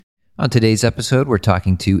On today's episode, we're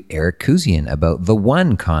talking to Eric Kuzian about the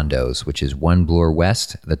One Condos, which is One Bloor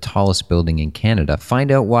West, the tallest building in Canada.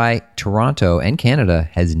 Find out why Toronto and Canada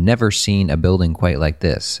has never seen a building quite like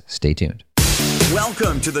this. Stay tuned.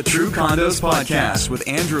 Welcome to the True Condos Podcast with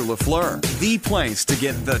Andrew LaFleur, the place to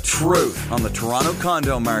get the truth on the Toronto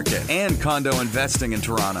condo market and condo investing in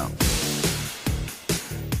Toronto.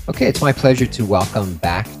 Okay, it's my pleasure to welcome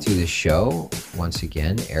back to the show once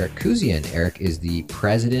again Eric Kuzian. Eric is the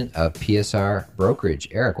president of PSR Brokerage.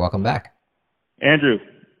 Eric, welcome back. Andrew,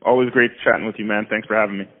 always great chatting with you, man. Thanks for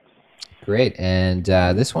having me. Great, and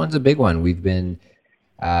this one's a big one. We've been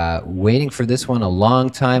waiting for this one a long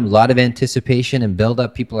time. A lot of anticipation and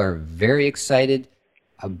build-up. People are very excited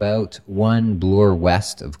about One Bloor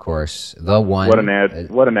West, of course. The One. What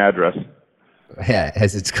an address. Yeah,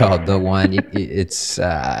 as it's called, The One. It's,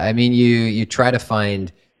 you try to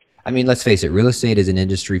find, let's face it, real estate is an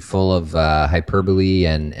industry full of hyperbole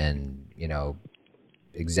and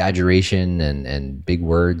exaggeration and big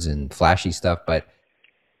words and flashy stuff. But,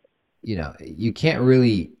 you can't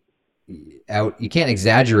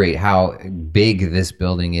exaggerate how big this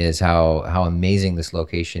building is, how amazing this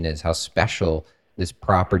location is, how special this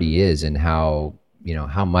property is, and how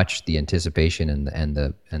much the anticipation and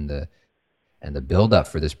the build up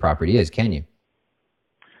for this property is. Can you?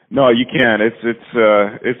 No, you can't.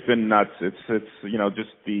 It's been nuts. It's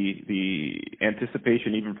just the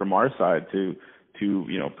anticipation even from our side to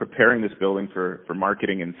preparing this building for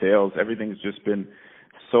marketing and sales. Everything's just been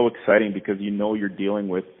so exciting because you're dealing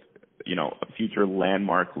with a future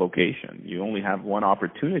landmark location. You only have one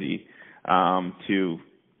opportunity to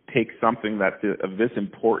take something of this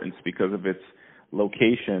importance because of its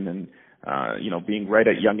location and being right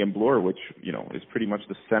at Yonge and Bloor, which is pretty much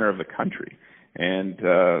the center of the country, and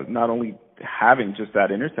not only having just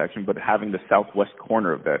that intersection, but having the southwest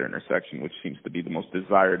corner of that intersection, which seems to be the most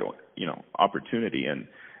desired opportunity. And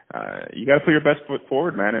you got to put your best foot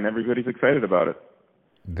forward, man, and everybody's excited about it.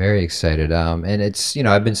 Very excited. And it's,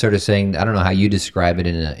 I've been sort of saying, I don't know how you describe it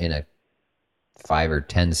in a 5 or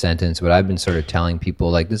 10 sentence, but I've been sort of telling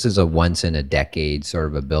people, like, this is a once in a decade sort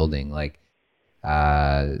of a building. Like,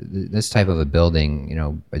 this type of a building,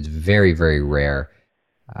 it's very, very rare.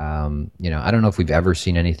 I don't know if we've ever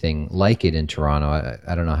seen anything like it in Toronto.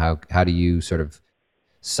 I don't know how do you sort of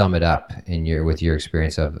sum it up with your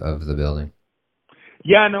experience of the building?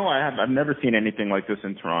 Yeah, no, I have. I've never seen anything like this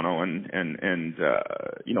in Toronto, and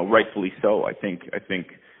rightfully so. I think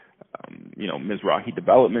Mizrahi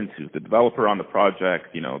Developments, who's the developer on the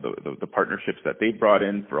project, the partnerships that they brought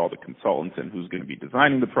in for all the consultants and who's going to be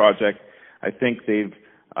designing the project. I think they've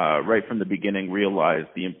right from the beginning realized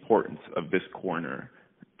the importance of this corner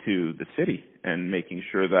to the city and making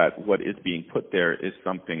sure that what is being put there is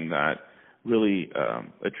something that really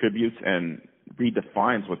attributes and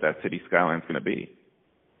redefines what that city skyline is going to be.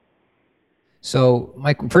 So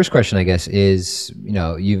my first question, I guess, is,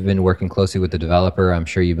 you've been working closely with the developer. I'm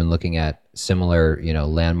sure you've been looking at similar,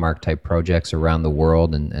 landmark type projects around the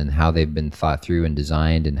world and how they've been thought through and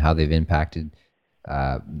designed and how they've impacted,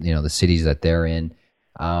 the cities that they're in.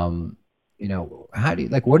 How do you,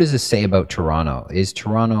 what does this say about Toronto? Is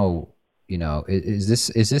Toronto, is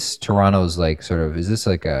this Toronto's is this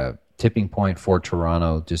like a tipping point for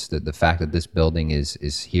Toronto? Just the fact that this building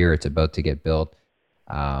is here, it's about to get built.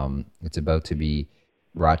 It's about to be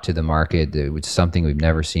brought to the market, which is something we've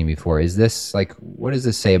never seen before. Is this what does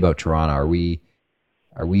this say about Toronto?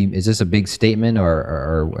 Is this a big statement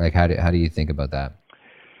or how do you think about that?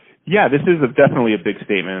 Yeah, this is definitely a big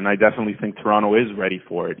statement, and I definitely think Toronto is ready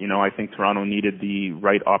for it. I think Toronto needed the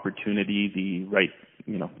right opportunity, the right,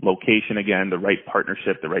 location again, the right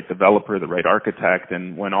partnership, the right developer, the right architect,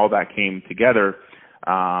 and when all that came together,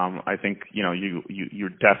 I think you're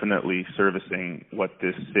definitely servicing what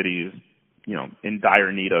this city is in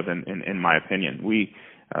dire need of. In my opinion, we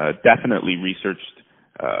definitely researched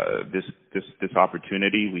this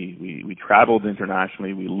opportunity. We traveled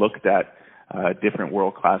internationally. We looked at different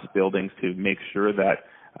world-class buildings to make sure that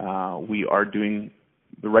we are doing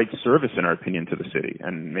the right service, in our opinion, to the city,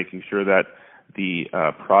 and making sure that the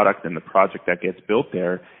product and the project that gets built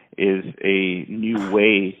there is a new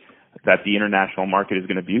way that the international market is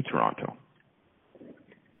going to view Toronto.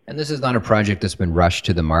 And this is not a project that's been rushed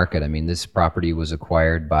to the market. This property was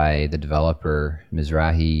acquired by the developer.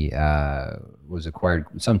 Mizrahi was acquired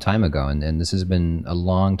some time ago, and this has been a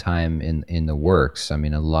long time in the works. A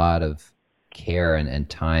lot of care and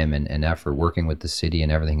time and effort working with the city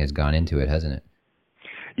and everything has gone into it, hasn't it?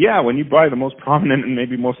 Yeah, when you buy the most prominent and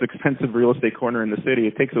maybe most expensive real estate corner in the city,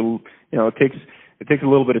 it takes a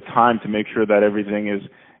little bit of time to make sure that everything is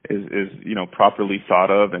properly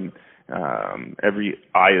thought of and every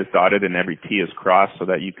I is dotted and every T is crossed so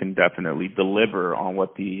that you can definitely deliver on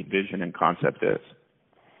what the vision and concept is.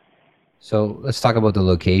 So let's talk about the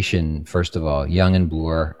location first of all. Yonge and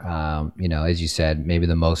Bloor, as you said, maybe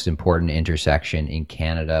the most important intersection in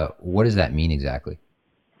Canada. What does that mean exactly?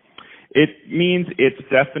 It means it's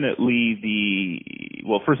definitely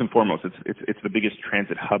first and foremost, it's the biggest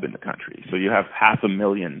transit hub in the country. So you have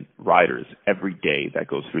 500,000 riders every day that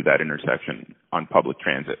goes through that intersection on public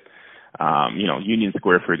transit. Union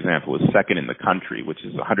Square, for example, is second in the country, which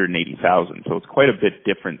is 180,000. So it's quite a bit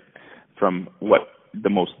different from what the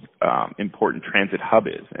most important transit hub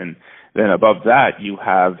is. And then above that, you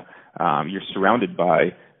have you're surrounded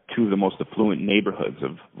by two of the most affluent neighborhoods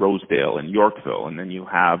of Rosedale and Yorkville, and then you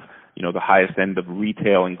have the highest end of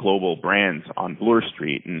retail and global brands on Bloor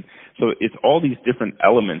Street. And so it's all these different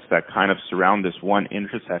elements that kind of surround this one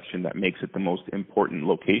intersection that makes it the most important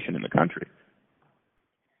location in the country.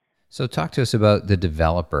 So talk to us about the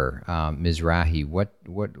developer, Mizrahi. What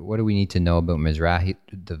do we need to know about Mizrahi,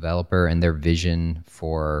 the developer, and their vision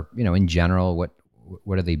for, in general,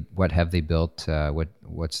 what have they built?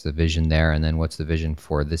 What's the vision there? And then what's the vision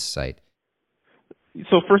for this site?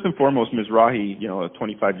 So first and foremost, Mizrahi,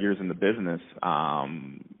 25 years in the business,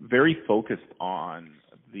 very focused on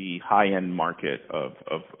the high-end market of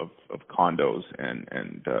condos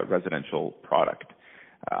and residential product.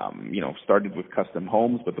 Started with custom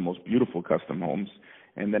homes, but the most beautiful custom homes,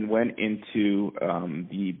 and then went into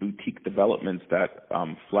the boutique developments that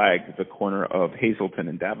flagged the corner of Hazelton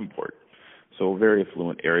and Davenport. So a very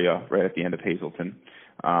affluent area right at the end of Hazelton.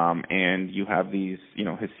 And you have these,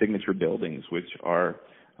 his signature buildings, which are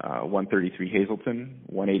 133 Hazelton,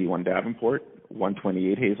 181 Davenport,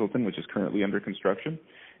 128 Hazelton, which is currently under construction,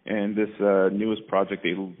 and this newest project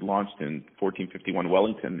they launched in 1451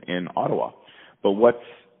 Wellington in Ottawa. But what's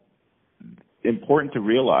important to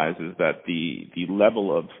realize is that the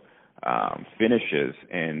level of finishes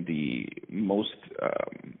and the most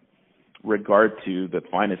regard to the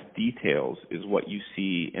finest details is what you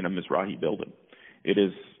see in a Mizrahi building. It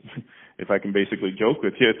is, if I can basically joke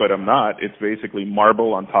with you, but I'm not, it's basically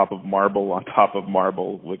marble on top of marble on top of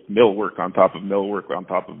marble with millwork on top of millwork on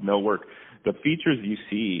top of millwork. The features you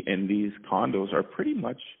see in these condos are pretty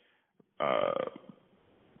much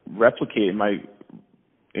replicate, in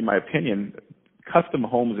my opinion, custom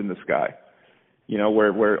homes in the sky.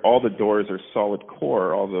 Where all the doors are solid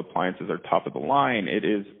core, all the appliances are top of the line. It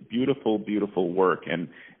is beautiful, beautiful work, and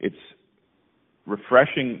it's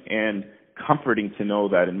refreshing and comforting to know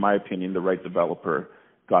that, in my opinion, the right developer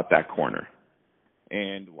got that corner.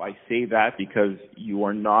 And I say that because you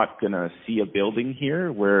are not going to see a building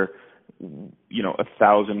here where,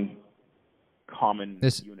 1,000 common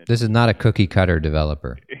units. This is not a cookie cutter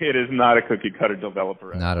developer. It is not a cookie cutter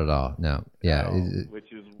developer. Not at all. No. Yeah.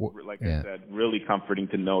 Which is, like I said, really comforting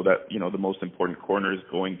to know that, the most important corner is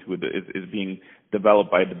being developed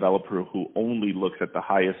by a developer who only looks at the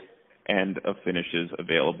highest end of finishes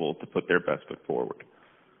available to put their best foot forward.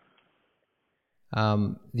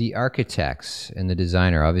 The architects and the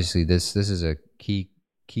designer, obviously this is a key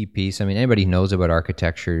piece. I mean, anybody who knows about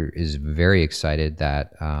architecture is very excited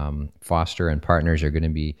that Foster and Partners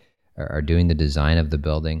are doing the design of the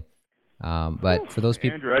building. But for those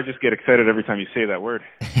people, Andrew, I just get excited every time you say that word.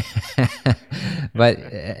 But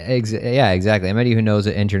yeah, exactly. Anybody who knows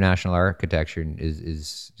that international architecture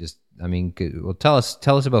is just, well, tell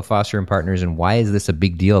us about Foster and Partners and why is this a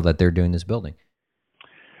big deal that they're doing this building?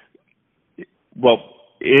 Well,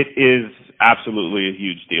 it is absolutely a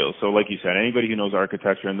huge deal. So like you said, anybody who knows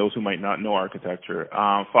architecture and those who might not know architecture,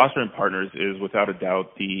 Foster and Partners is without a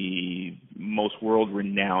doubt the most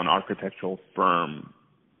world-renowned architectural firm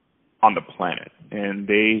on the planet. And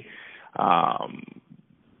they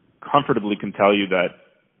comfortably can tell you that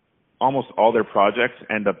almost all their projects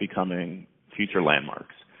end up becoming future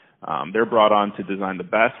landmarks. They're brought on to design the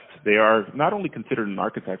best. They are not only considered an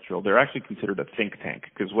architectural, they're actually considered a think tank,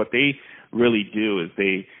 because what they really do is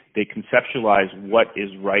they conceptualize what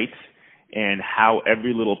is right and how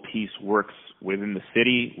every little piece works within the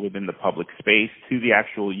city, within the public space, to the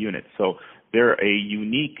actual unit. So they're a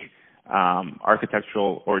unique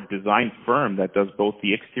architectural or design firm that does both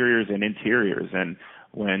the exteriors and interiors. And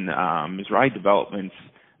when Mizrahi Developments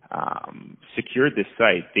secured this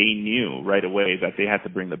site, they knew right away that they had to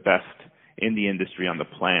bring the best in the industry on the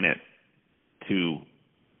planet to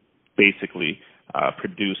basically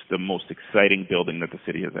produce the most exciting building that the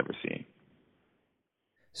city has ever seen.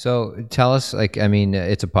 So tell us,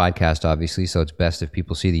 it's a podcast, obviously, so it's best if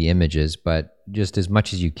people see the images, but just as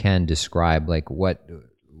much as you can describe,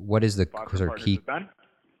 what is the sort of key?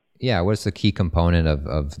 Yeah, what's the key component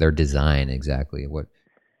of their design exactly?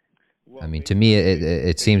 I mean, to me,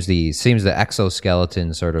 it seems the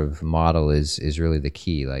exoskeleton sort of model is really the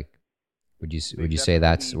key. Like, would you say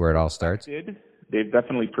that's where it all starts? They've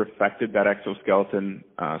definitely perfected that exoskeleton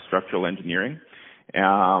structural engineering,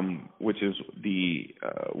 which is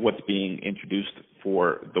what's being introduced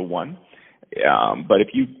for the One. But if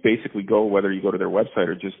you basically whether you go to their website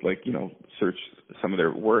or just search some of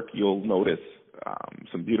their work, you'll notice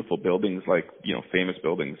some beautiful buildings, like famous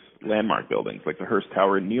buildings, landmark buildings like the Hearst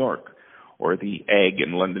Tower in New York or the Egg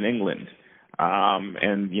in London, England.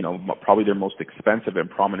 And probably their most expensive and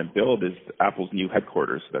prominent build is Apple's new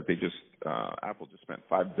headquarters that Apple just spent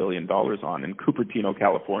 $5 billion on in Cupertino,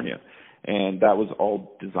 California. And that was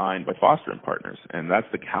all designed by Foster & Partners. And that's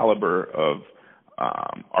the caliber of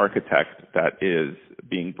architect that is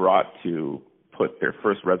being brought to put their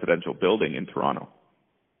first residential building in Toronto.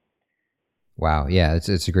 Wow, yeah,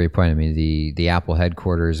 it's a great point. I mean, the Apple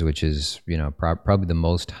headquarters, which is probably the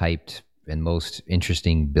most hyped and most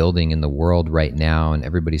interesting building in the world right now, and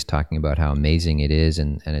everybody's talking about how amazing it is,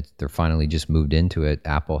 and they're finally just moved into it.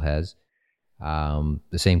 Apple has.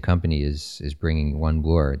 The same company is bringing One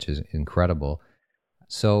Bloor, which is incredible.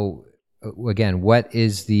 So again, what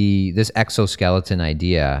is this exoskeleton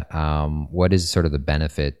idea? What is sort of the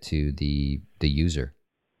benefit to the user?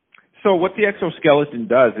 So what the exoskeleton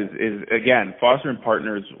does is again, Foster &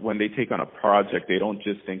 Partners, when they take on a project, they don't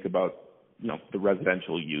just think about the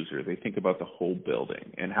residential user. They think about the whole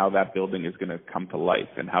building and how that building is going to come to life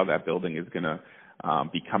and how that building is going to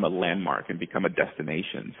become a landmark and become a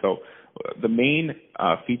destination. So the main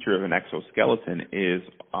feature of an exoskeleton is,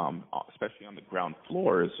 especially on the ground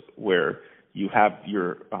floors, where you have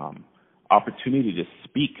your opportunity to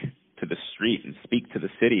speak to the street and speak to the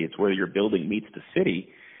city. It's where your building meets the city.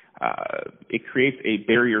 It creates a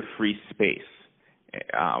barrier-free space.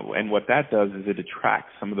 And what that does is it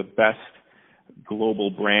attracts some of the best global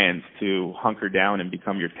brands to hunker down and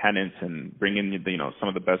become your tenants and bring in some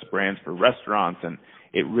of the best brands for restaurants, and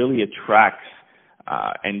it really attracts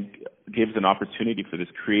and gives an opportunity for this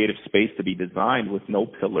creative space to be designed with no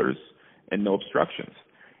pillars and no obstructions.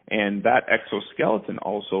 And that exoskeleton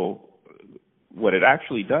also, what it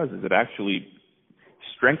actually does is it actually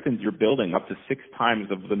strengthens your building up to 6 times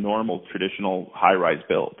of the normal traditional high-rise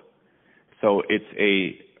build. So it's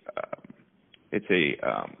a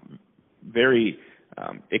very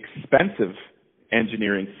expensive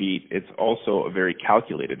engineering feat. It's also a very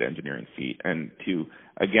calculated engineering feat. And to,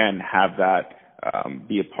 again, have that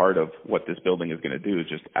be a part of what this building is going to do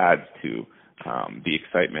just adds to the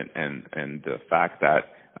excitement and the fact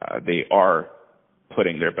that they are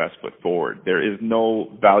putting their best foot forward. There is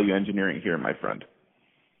no value engineering here, my friend.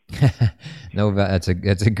 No, that's a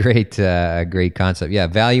great concept. Yeah,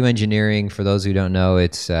 value engineering, for those who don't know,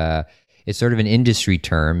 it's sort of an industry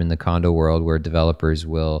term in the condo world where developers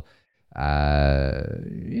will,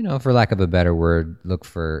 for lack of a better word, look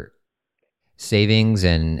for savings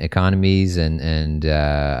and economies and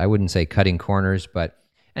I wouldn't say cutting corners, but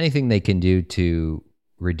anything they can do to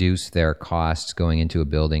reduce their costs going into a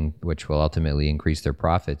building, which will ultimately increase their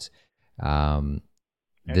profits.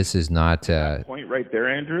 This is not that point right there,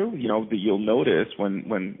 Andrew. That you'll notice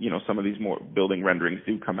when some of these more building renderings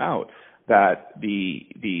do come out that the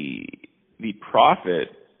profit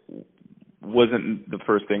wasn't the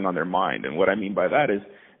first thing on their mind. And what I mean by that is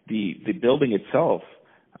the building itself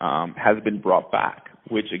has been brought back,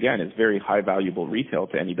 which again is very high valuable retail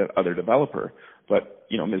to any other developer. But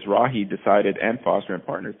Mizrahi decided, and Foster &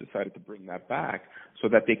 Partners decided to bring that back so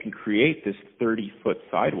that they can create this 30-foot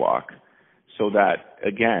sidewalk, so that,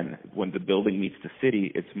 again, when the building meets the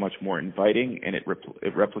city, it's much more inviting, and it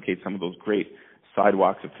replicates some of those great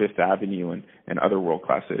sidewalks of Fifth Avenue and other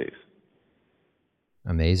world-class cities.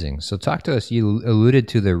 Amazing. So talk to us. You alluded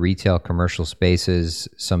to the retail commercial spaces.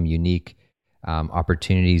 Some unique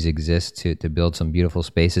opportunities exist to build some beautiful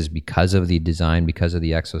spaces because of the design, because of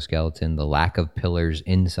the exoskeleton, the lack of pillars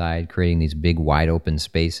inside, creating these big wide open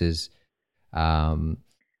spaces. And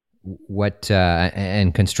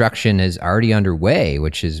construction is already underway,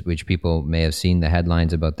 which people may have seen the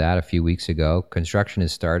headlines about that a few weeks ago. Construction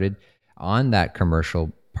has started on that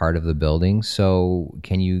commercial part of the building. So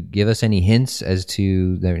can you give us any hints as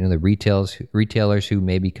to the retailers who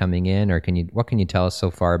may be coming in, or what can you tell us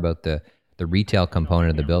so far about the retail component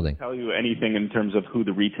of the building? Tell you anything in terms of who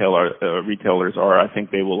the retailers are. I think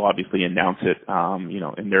they will obviously announce it,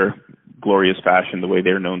 in their glorious fashion, the way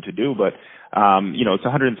they're known to do. But it's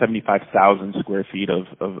 175,000 square feet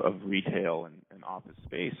of retail and office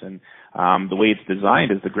space, and the way it's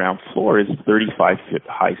designed is the ground floor is 35-foot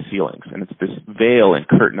high ceilings, and it's this veil and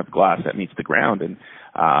curtain of glass that meets the ground, and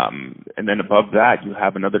then above that you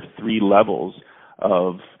have another 3 levels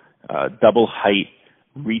of double height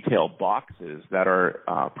retail boxes that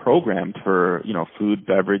are programmed for, food,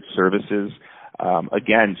 beverage, services.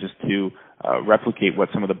 Again, just to replicate what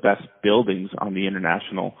some of the best buildings on the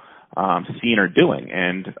international scene are doing.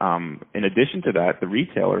 And in addition to that,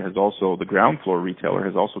 the ground floor retailer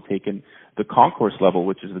has also taken the concourse level,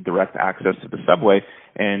 which is the direct access to the subway,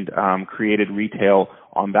 and created retail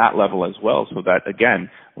on that level as well. So that, again,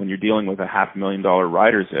 when you're dealing with $500,000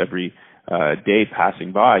 riders every day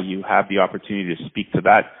passing by, you have the opportunity to speak to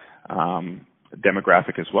that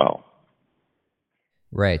demographic as well.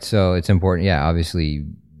 Right. So it's important. Yeah, obviously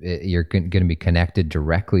you're going to be connected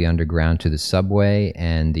directly underground to the subway,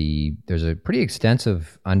 and there's a pretty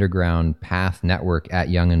extensive underground path network at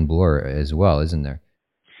Yonge and Bloor as well, isn't there?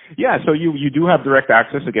 Yeah, so you do have direct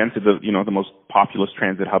access again to the most populous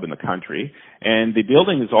transit hub in the country, and the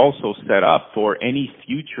building is also set up for any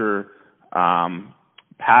future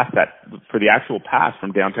path for the actual path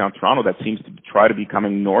from downtown Toronto that seems to try to be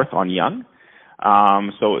coming north on Yonge.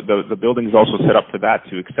 So the building is also set up for that,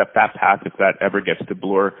 to accept that path if that ever gets to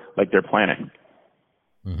Bloor like they're planning.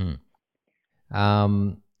 Mm-hmm.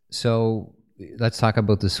 So let's talk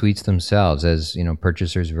about the suites themselves. As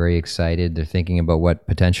purchasers very excited. They're thinking about what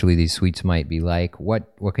potentially these suites might be like.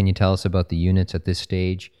 What can you tell us about the units at this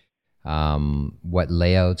stage? What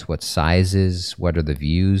layouts, what sizes, what are the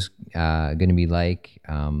views going to be like?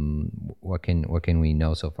 What can we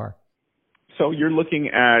know so far? So you're looking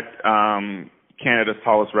at Canada's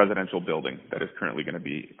tallest residential building that is currently going to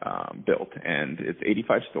be built, and it's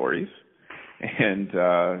 85 stories. And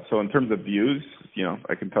so in terms of views,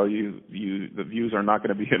 I can tell you the views are not going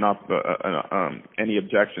to be enough any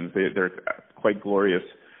objections. They're quite glorious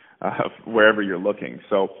wherever you're looking.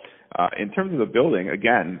 So in terms of the building,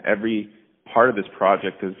 again, every part of this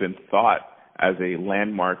project has been thought as a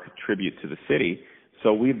landmark tribute to the city.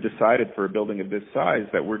 So we've decided for a building of this size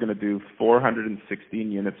that we're going to do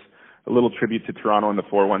 416 units. A little tribute to Toronto, and the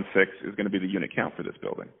 416 is going to be the unit count for this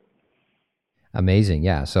building. Amazing.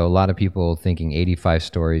 Yeah. So a lot of people thinking 85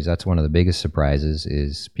 stories, that's one of the biggest surprises,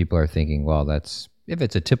 is people are thinking, well, if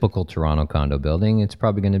it's a typical Toronto condo building, it's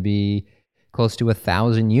probably going to be close to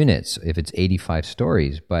 1,000 units if it's 85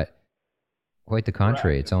 stories, but quite the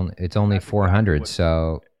contrary. Correct. It's only 400.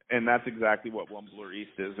 And that's exactly what One Bloor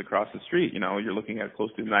East is across the street. You're looking at close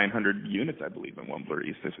to 900 units, I believe, in One Bloor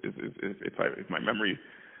East, if my memory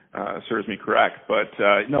serves me correct. But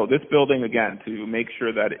no, this building, again, to make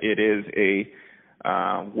sure that it is a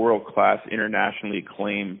world-class, internationally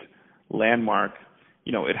acclaimed landmark,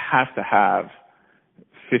 it has to have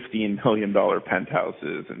 $15 million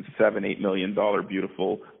penthouses and $7-8 million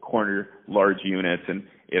beautiful corner large units, and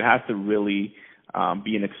it has to really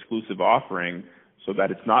be an exclusive offering so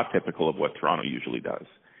that it's not typical of what Toronto usually does.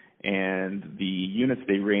 And the units,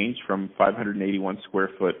 they range from 581 square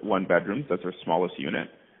foot one bedrooms, that's our smallest unit,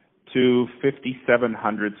 to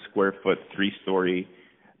 5,700 square foot 3-story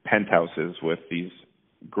penthouses with these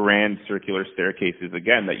grand circular staircases,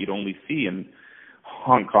 again, that you'd only see in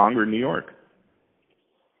Hong Kong or New York.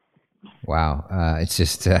 Wow. It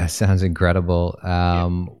just sounds incredible.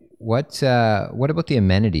 What about the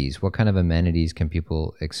amenities? What kind of amenities can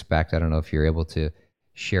people expect? I don't know if you're able to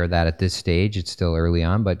share that at this stage. It's still early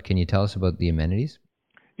on, but can you tell us about the amenities?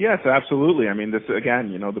 Yes, absolutely. I mean, this,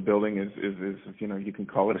 again, the building is you can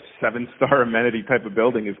call it a 7-star amenity type of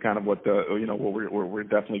building is kind of what what we're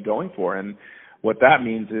definitely going for. And what that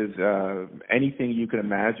means is anything you can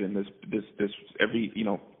imagine. This every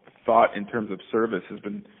thought in terms of service has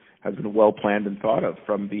been well planned and thought of,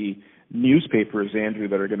 from the newspapers, Andrew,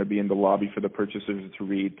 that are going to be in the lobby for the purchasers to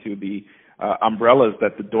read, to the umbrellas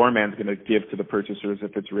that the doorman's going to give to the purchasers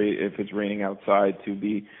if it's raining outside, to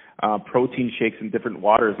the protein shakes and different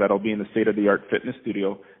waters that'll be in the state-of-the-art fitness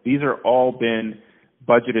studio. These are all been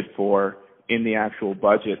budgeted for in the actual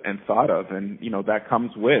budget and thought of, and that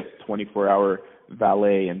comes with 24-hour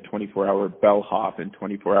valet and 24-hour bellhop and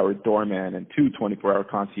 24-hour doorman and 2 24-hour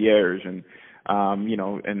concierge, and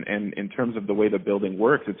and in terms of the way the building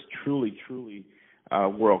works, it's truly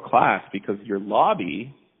world class, because your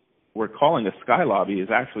lobby, we're calling a sky lobby, is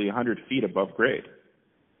actually 100 feet above grade.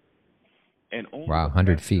 And only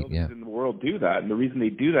 100 feet, yeah, in the world do that. And the reason they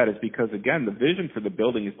do that is because, again, the vision for the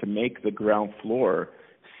building is to make the ground floor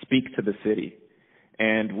speak to the city.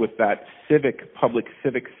 And with that public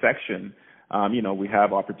civic section, we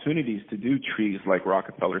have opportunities to do trees like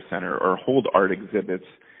Rockefeller Center or hold art exhibits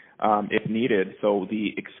if needed. So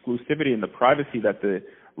the exclusivity and the privacy that the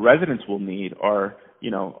residents will need are,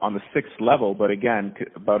 on the 6th level, but again,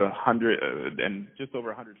 about 100 and just over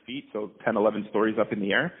 100 feet, so 10, 11 stories up in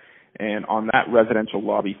the air. And on that residential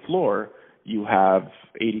lobby floor, You have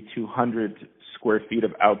 8,200 square feet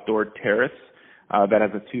of outdoor terrace that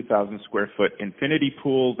has a 2,000 square foot infinity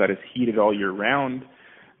pool that is heated all year round.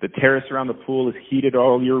 The terrace around the pool is heated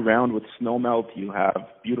all year round with snow melt. You have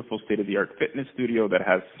beautiful state-of-the-art fitness studio that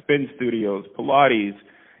has spin studios, Pilates,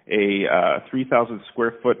 a 3,000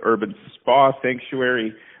 square foot urban spa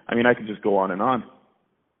sanctuary. I mean, I could just go on and on.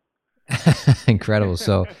 Incredible.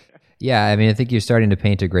 So, yeah, I mean, I think you're starting to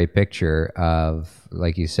paint a great picture of,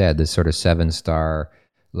 like you said, this sort of 7-star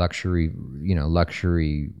luxury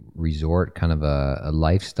resort kind of a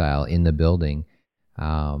lifestyle in the building.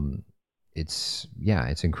 It's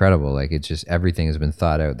incredible. Like, it's just, everything has been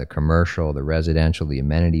thought out, the commercial, the residential, the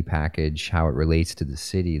amenity package, how it relates to the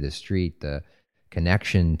city, the street, the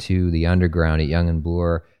connection to the underground at Yonge and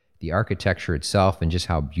Bloor, the architecture itself, and just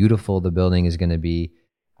how beautiful the building is going to be.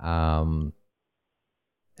 Am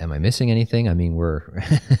I missing anything? I mean,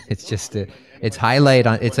 it's just it's highlight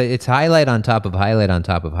on top of highlight on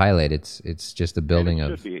top of highlight. It's just a building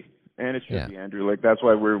of. And it should be, Andrew. Like, that's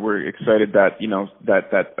why we're excited that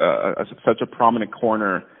such a prominent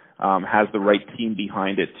corner has the right team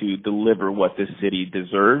behind it to deliver what this city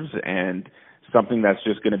deserves, and something that's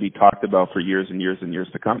just going to be talked about for years and years and years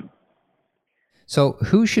to come. So,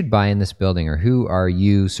 who should buy in this building, or who are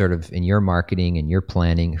you sort of in your marketing and your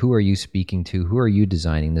planning? Who are you speaking to? Who are you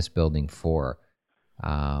designing this building for?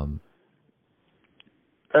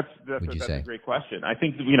 That's a great question. I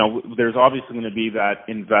think, there's obviously going to be that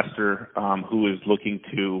investor who is looking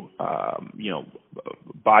to,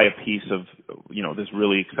 buy a piece of, this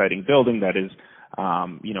really exciting building that is,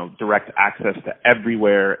 direct access to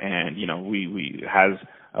everywhere, and, we has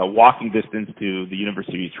a walking distance to the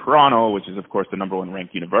University of Toronto, which is, of course, the #1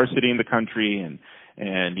 ranked university in the country, and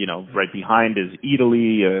right behind is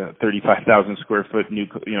Italy, 35,000 square foot the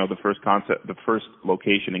first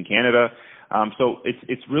location in Canada. So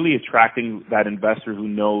it's really attracting that investor who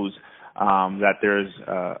knows that there's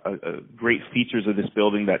great features of this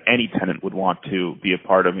building that any tenant would want to be a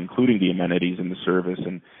part of, including the amenities and the service,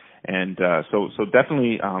 and so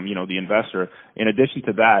definitely the investor. In addition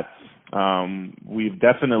to that, we've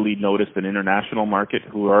definitely noticed an international market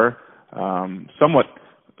who are somewhat.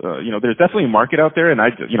 There's definitely a market out there, and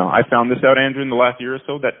I found this out, Andrew, in the last year or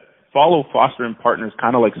so, that follow Foster & Partners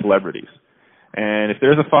kind of like celebrities. And if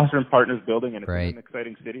there's a Foster & Partners building and it's in an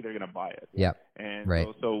exciting city, they're going to buy it. Yeah. And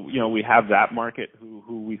so we have that market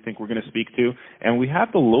who we think we're going to speak to, and we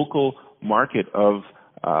have the local market of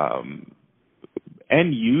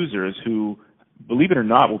end users who, believe it or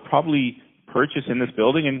not, will probably purchase in this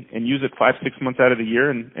building and use it 5-6 months out of the year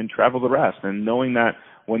and travel the rest. And knowing that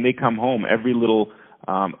when they come home, every little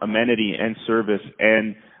amenity and service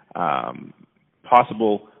and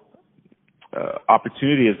possible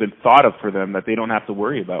opportunity has been thought of for them that they don't have to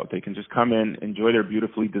worry about. They can just come in, enjoy their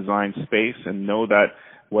beautifully designed space, and know that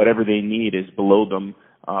whatever they need is below them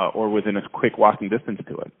or within a quick walking distance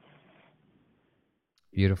to it.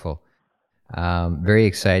 Beautiful. Very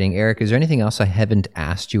exciting. Eric, is there anything else I haven't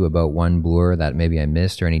asked you about One Bloor that maybe I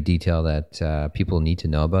missed, or any detail that people need to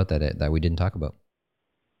know about that we didn't talk about?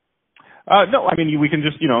 No, I mean, we can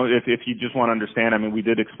just, if you just want to understand, I mean, we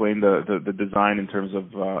did explain the design in terms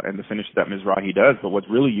of, and the finish that Mizrahi does, but what's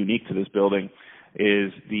really unique to this building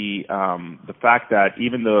is the fact that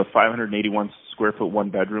even the 581 square foot one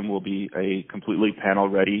bedroom will be a completely panel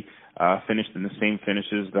ready, finished in the same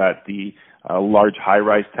finishes that the large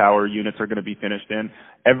high-rise tower units are going to be finished in.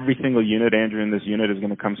 Every single unit, Andrew, in this unit is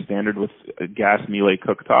going to come standard with a gas Miele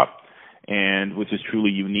cooktop, and which is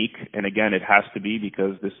truly unique. And again, it has to be,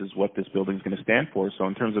 because this is what this building is going to stand for. So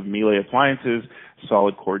in terms of Miele appliances,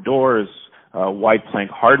 solid core doors, wide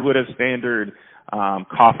plank hardwood as standard,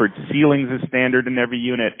 coffered ceilings as standard in every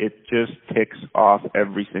unit, it just ticks off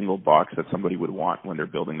every single box that somebody would want when they're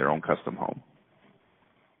building their own custom home.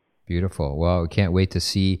 Beautiful. Well, we can't wait to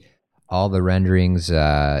see all the renderings,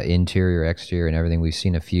 interior, exterior, and everything. We've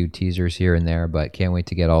seen a few teasers here and there, but can't wait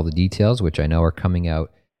to get all the details, which I know are coming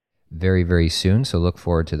out very, very soon. So look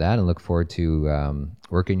forward to that, and look forward to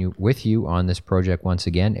working with you on this project once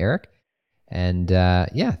again, Eric. And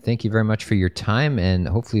thank you very much for your time, and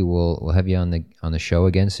hopefully we'll have you on the show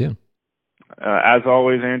again soon. As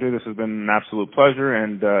always, Andrew, this has been an absolute pleasure,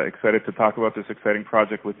 and excited to talk about this exciting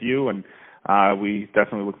project with you. And we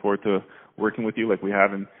definitely look forward to working with you like we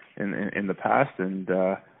have in the past. And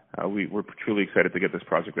we're truly excited to get this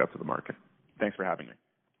project out to the market. Thanks for having me.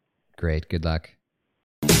 Great. Good luck.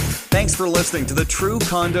 Thanks for listening to the True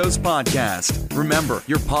Condos Podcast. Remember,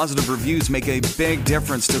 your positive reviews make a big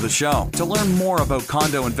difference to the show. To learn more about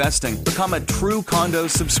condo investing, become a True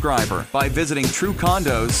Condos subscriber by visiting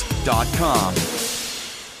truecondos.com.